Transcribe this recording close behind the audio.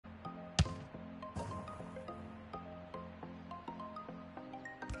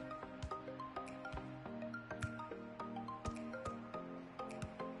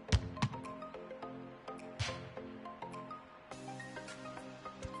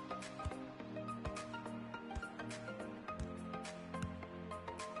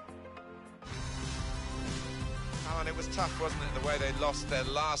was tough, wasn't it, the way they lost their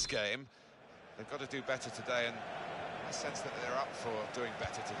last game. They've got to do better today, and I sense that they're up for doing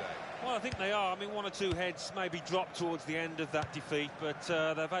better today. Well, I think they are. I mean, one or two heads maybe dropped towards the end of that defeat, but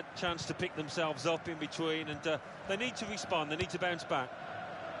they've had a chance to pick themselves up in between, and they need to respond, they need to bounce back.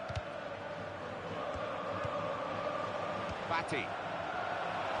 Batty.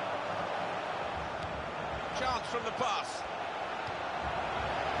 Chance from the pass.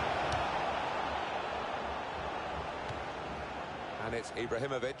 And it's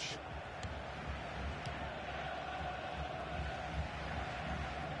Ibrahimovic.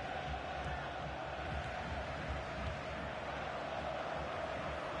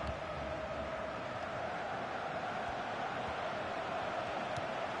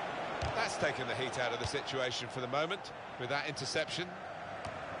 That's taken the heat out of the situation for the moment with that interception.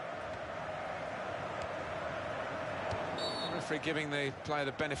 The referee giving the player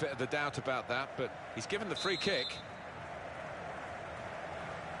the benefit of the doubt about that, but he's given the free kick.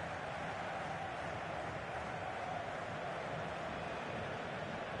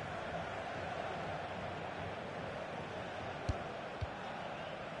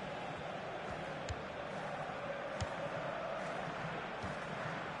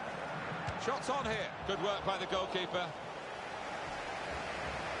 Shots on here. Good work by the goalkeeper.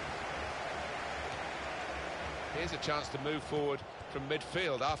 Here's a chance to move forward from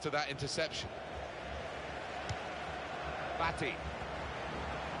midfield after that interception. Batty.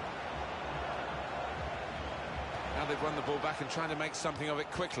 Now they've run the ball back and trying to make something of it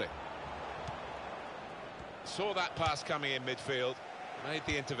quickly. Saw that pass coming in midfield, made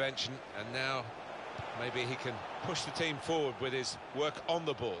the intervention, and now maybe he can push the team forward with his work on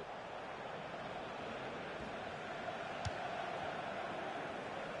the ball.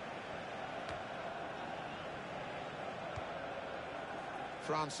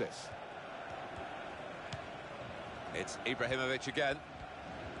 Francis. It's Ibrahimovic again.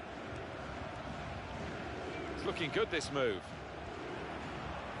 It's looking good, this move.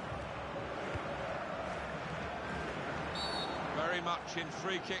 Very much in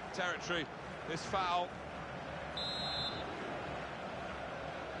free kick territory, this foul.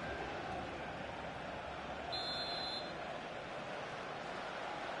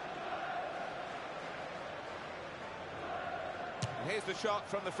 Here's the shot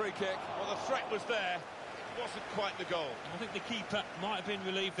from the free kick. Well, the threat was there. It wasn't quite the goal. I think the keeper might have been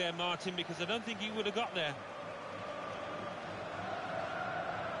relieved there, Martin, because I don't think he would have got there.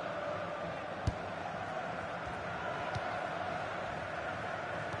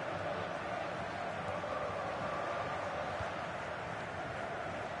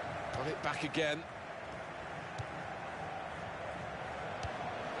 Got it back again.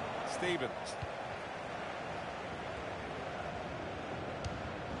 Stevens.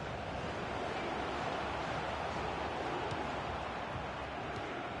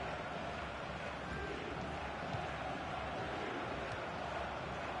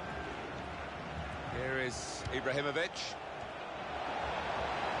 Here is Ibrahimovic.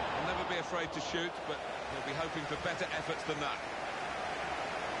 He'll never be afraid to shoot, but he'll be hoping for better efforts than that.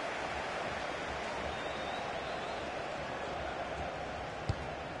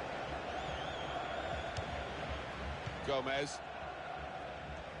 Gomez.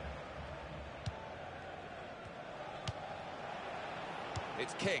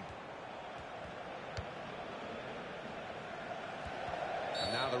 It's King.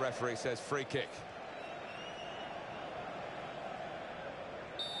 And now the referee says free kick.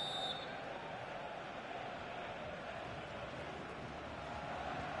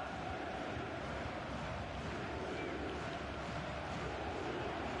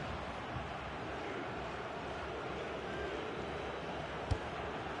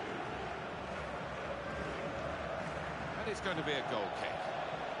 And it's going to be a goal kick.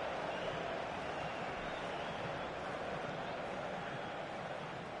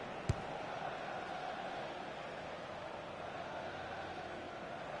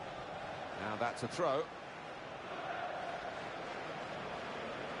 Now that's a throw.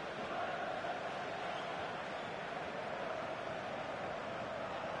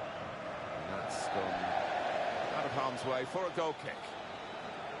 And that's gone out of harm's way for a goal kick.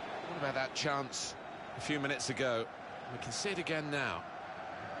 What about that chance a few minutes ago? We can see it again now.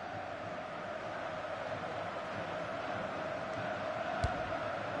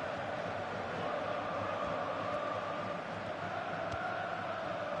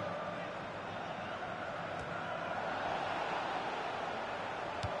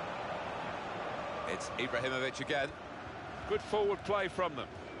 It's Ibrahimovic again. Good forward play from them.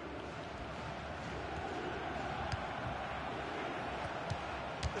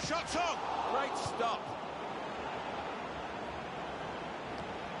 The shot's on! Great stop.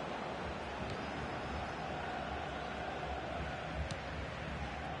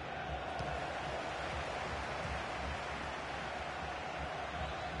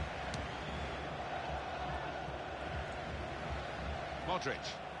 Modric.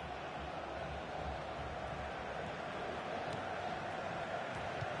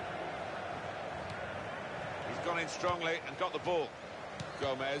 He's gone in strongly and got the ball.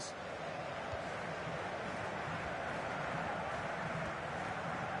 Gomez.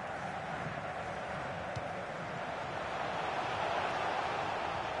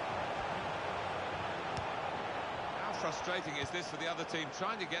 How frustrating is this for the other team,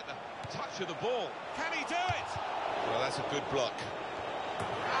 trying to get the touch of the ball? Can he do it? Well, that's a good block.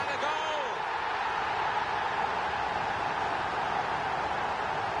 And a goal!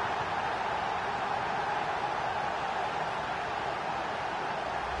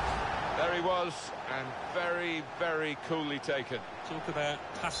 There he was, and very, very coolly taken. Talk about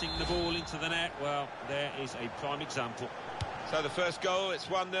passing the ball into the net. Well, there is a prime example. So the first goal, it's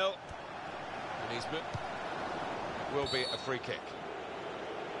 1-0. And he's will be a free kick.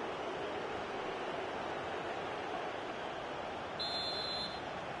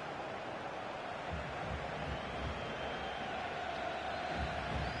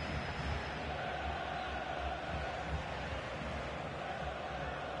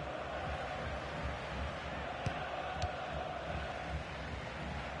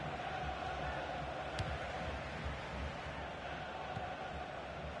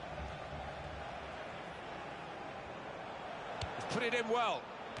 Put it in well.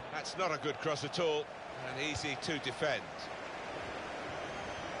 That's not a good cross at all, and easy to defend.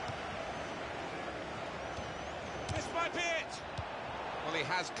 This might be it. Well, he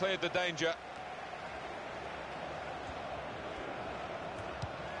has cleared the danger.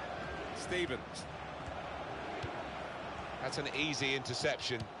 Stevens. That's an easy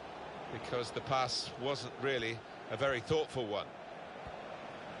interception because the pass wasn't really a very thoughtful one.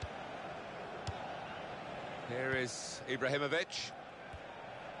 Here is Ibrahimovic.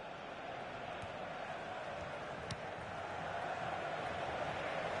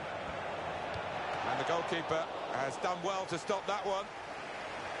 And the goalkeeper has done well to stop that one.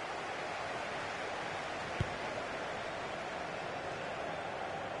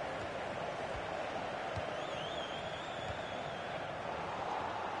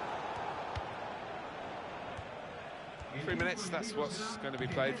 Three minutes, that's what's going to be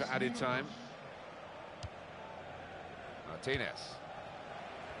played for added time. Martinez.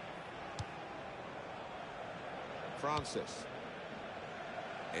 Francis.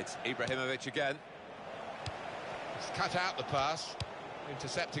 It's Ibrahimovic again. He's cut out the pass,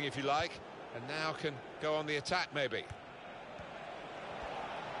 intercepting if you like, and now can go on the attack maybe.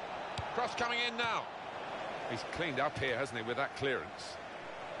 Cross coming in now. He's cleaned up here, hasn't he, with that clearance.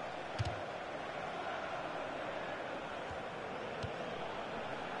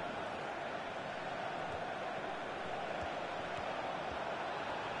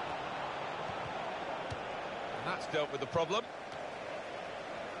 That's dealt with the problem.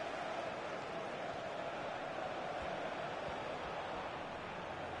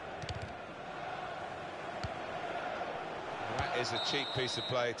 That is a cheap piece of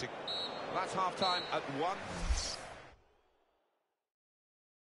play. That's half-time at 1.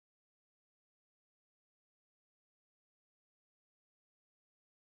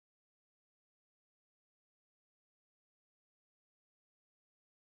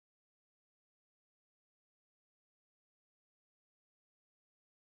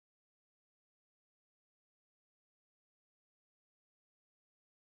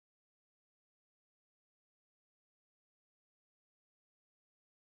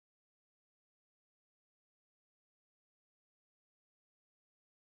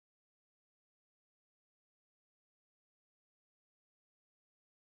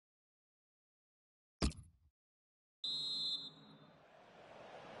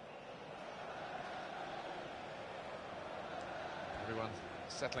 Everyone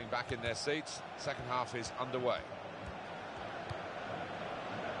settling back in their seats. Second half is underway.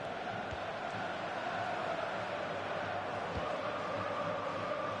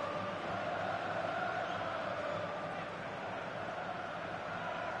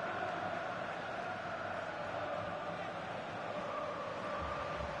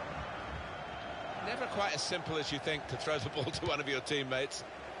 Never quite as simple as you think to throw the ball to one of your teammates.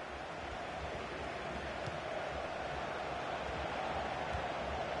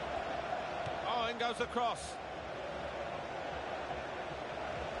 Goes across.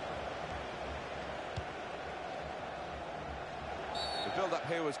 The build-up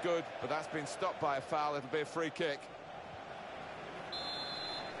here was good, but that's been stopped by a foul. It'll be a free kick.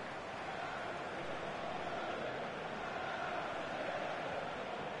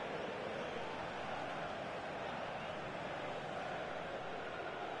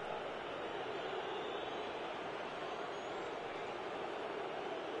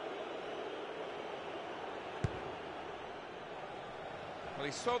 Well,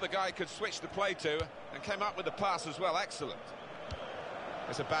 he saw the guy could switch the play to and came up with the pass as well. Excellent.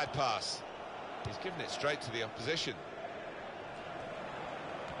 It's a bad pass. He's given it straight to the opposition.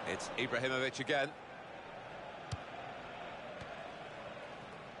 It's Ibrahimovic again.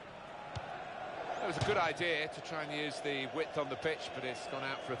 It was a good idea to try and use the width on the pitch, but it's gone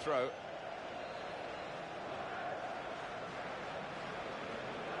out for a throw.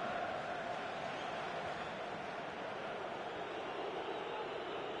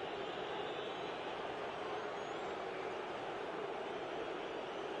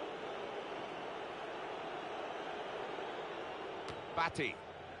 Batty.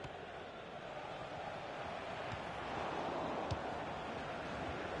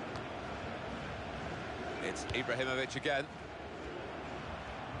 It's Ibrahimovic again.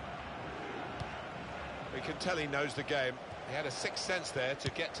 We can tell he knows the game. He had a sixth sense there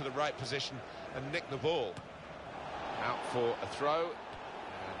to get to the right position and nick the ball. Out for a throw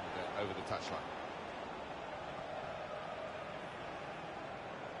and over the touchline.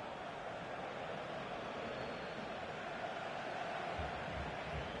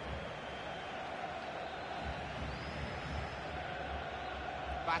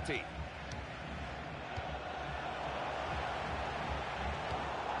 Batty.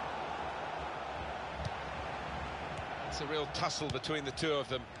 It's a real tussle between the two of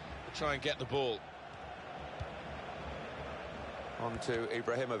them to try and get the ball. On to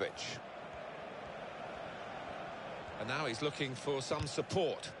Ibrahimovic. And now he's looking for some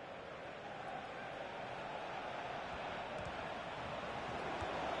support.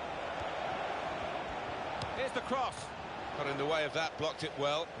 Here's the cross. Got in the way of that, blocked it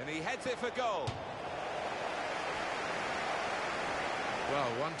well, and he heads it for goal. Well,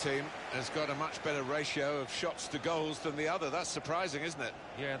 one team has got a much better ratio of shots to goals than the other. That's surprising, isn't it?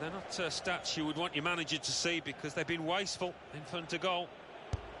 Yeah, they're not stats you would want your manager to see because they've been wasteful in front of goal.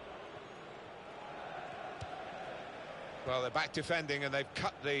 Well, they're back defending and they've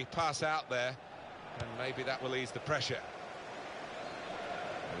cut the pass out there, and maybe that will ease the pressure.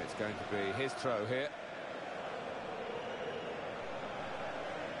 And it's going to be his throw here.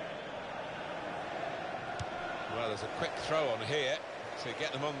 Well, there's a quick throw on here to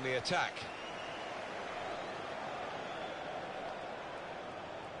get them on the attack.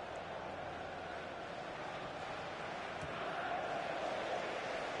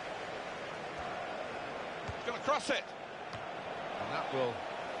 He's going to cross it. And that will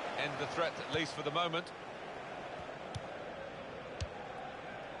end the threat, at least for the moment.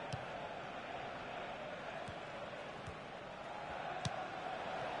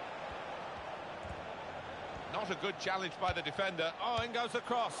 Not a good challenge by the defender. Oh, in goes the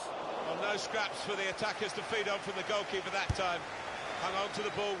cross. Well, no scraps for the attackers to feed on from the goalkeeper that time. Hung on to the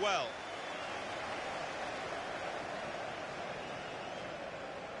ball well.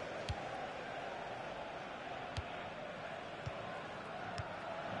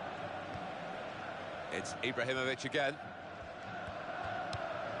 It's Ibrahimovic again.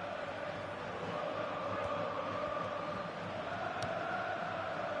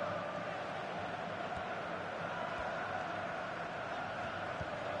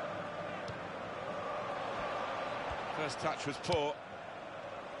 First touch was poor.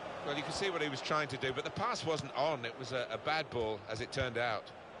 Well, you can see what he was trying to do, but the pass wasn't on. It was a bad ball, as it turned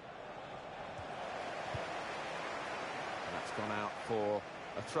out. And that's gone out for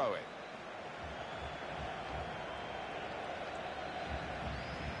a throw-in.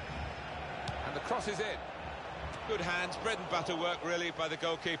 And the cross is in. Good hands, bread and butter work, really, by the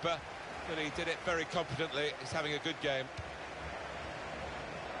goalkeeper. But he did it very competently. He's having a good game.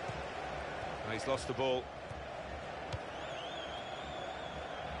 And he's lost the ball.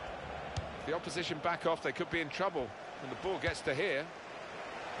 The opposition back off, they could be in trouble when the ball gets to here.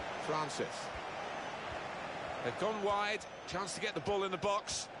 Francis. They've gone wide, chance to get the ball in the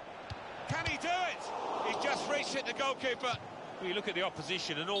box. Can he do it? He's just reached it, the goalkeeper. Well, you look at the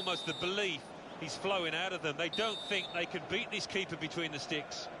opposition and almost the belief is flowing out of them. They don't think they can beat this keeper between the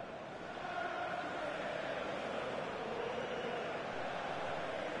sticks.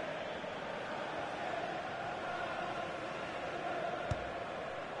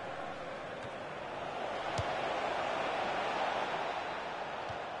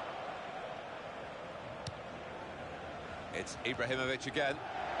 It's Ibrahimovic again.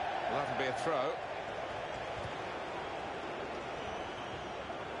 Well, that'll be a throw.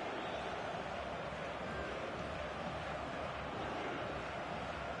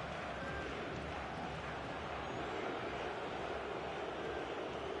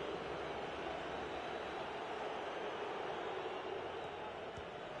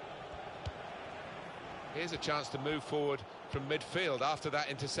 Here's a chance to move forward from midfield after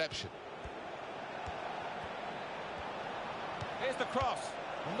that interception. Here's the cross.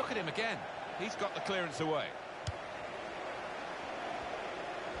 And look at him again. He's got the clearance away.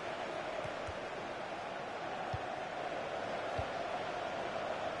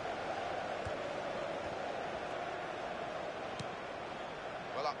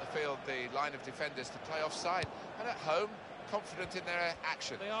 Well, up the field, the line of defenders to play offside. And at home, confident in their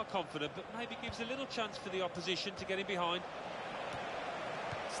action. They are confident, but maybe gives a little chance for the opposition to get in behind.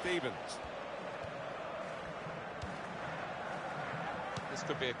 Stevens. This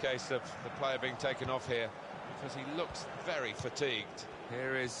could be a case of the player being taken off here because he looks very fatigued.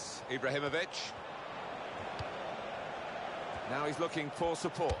 Here is Ibrahimovic. Now he's looking for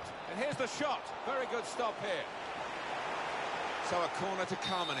support. And here's the shot. Very good stop here. So a corner to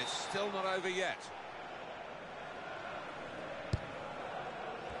come, and it's still not over yet.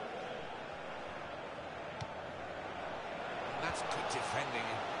 And that's good defending.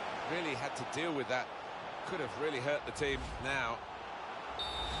 Really had to deal with that. Could have really hurt the team now.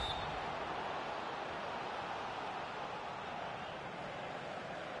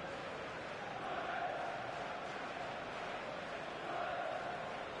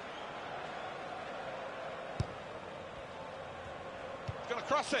 Going to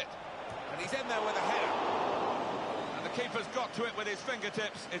cross it, and he's in there with a header, and the keeper's got to it with his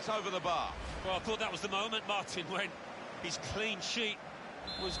fingertips. It's over the bar. Well, I thought that was the moment, Martin, when his clean sheet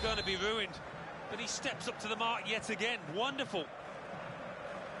was going to be ruined, but he steps up to the mark yet again. Wonderful.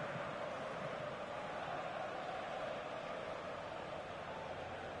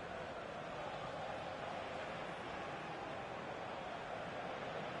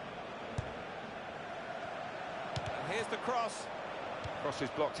 And here's the cross. Cross is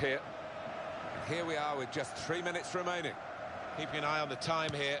blocked here. And here we are with just 3 minutes remaining. Keeping an eye on the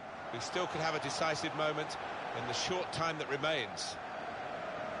time here. We still could have a decisive moment in the short time that remains.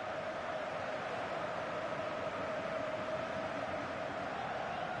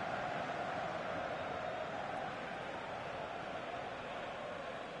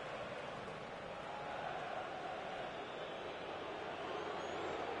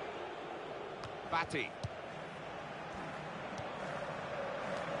 Batty.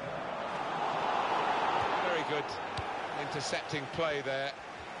 Good intercepting play there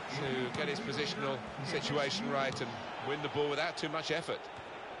to get his positional situation right and win the ball without too much effort.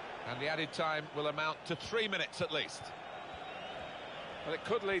 And the added time will amount to 3 minutes at least. Well, it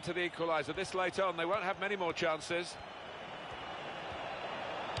could lead to the equaliser this late on. They won't have many more chances.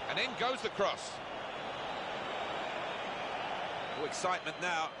 And in goes the cross. Oh, excitement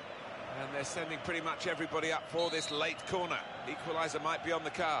now. And they're sending pretty much everybody up for this late corner. Equaliser might be on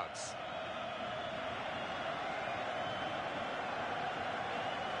the cards.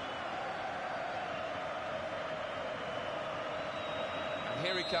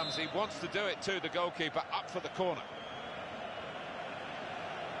 Here he comes, he wants to do it too, the goalkeeper, up for the corner.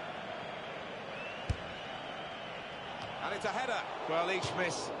 And it's a header. Well, each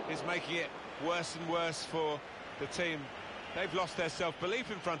miss is making it worse and worse for the team. They've lost their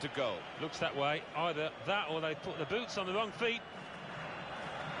self-belief in front of goal. Looks that way, either that or they put the boots on the wrong feet.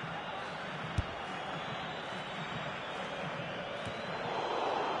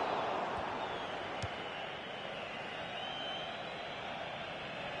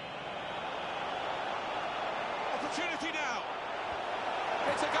 Opportunity now.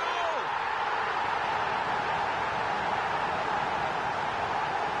 It's a goal.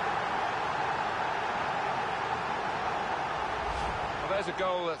 Well, there's a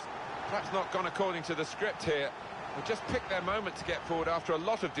goal that's perhaps not gone according to the script here. They just picked their moment to get forward after a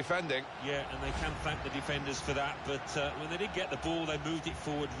lot of defending. Yeah, and they can thank the defenders for that, but when they did get the ball, they moved it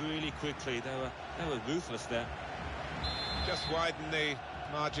forward really quickly. They were ruthless there. Just widen the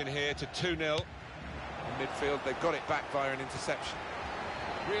margin here to 2-0. In midfield, they've got it back via an interception.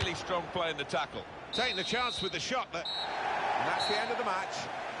 Really strong play in the tackle. Taking the chance with the shot, and that's the end of the match,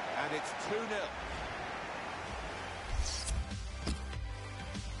 and it's 2-0.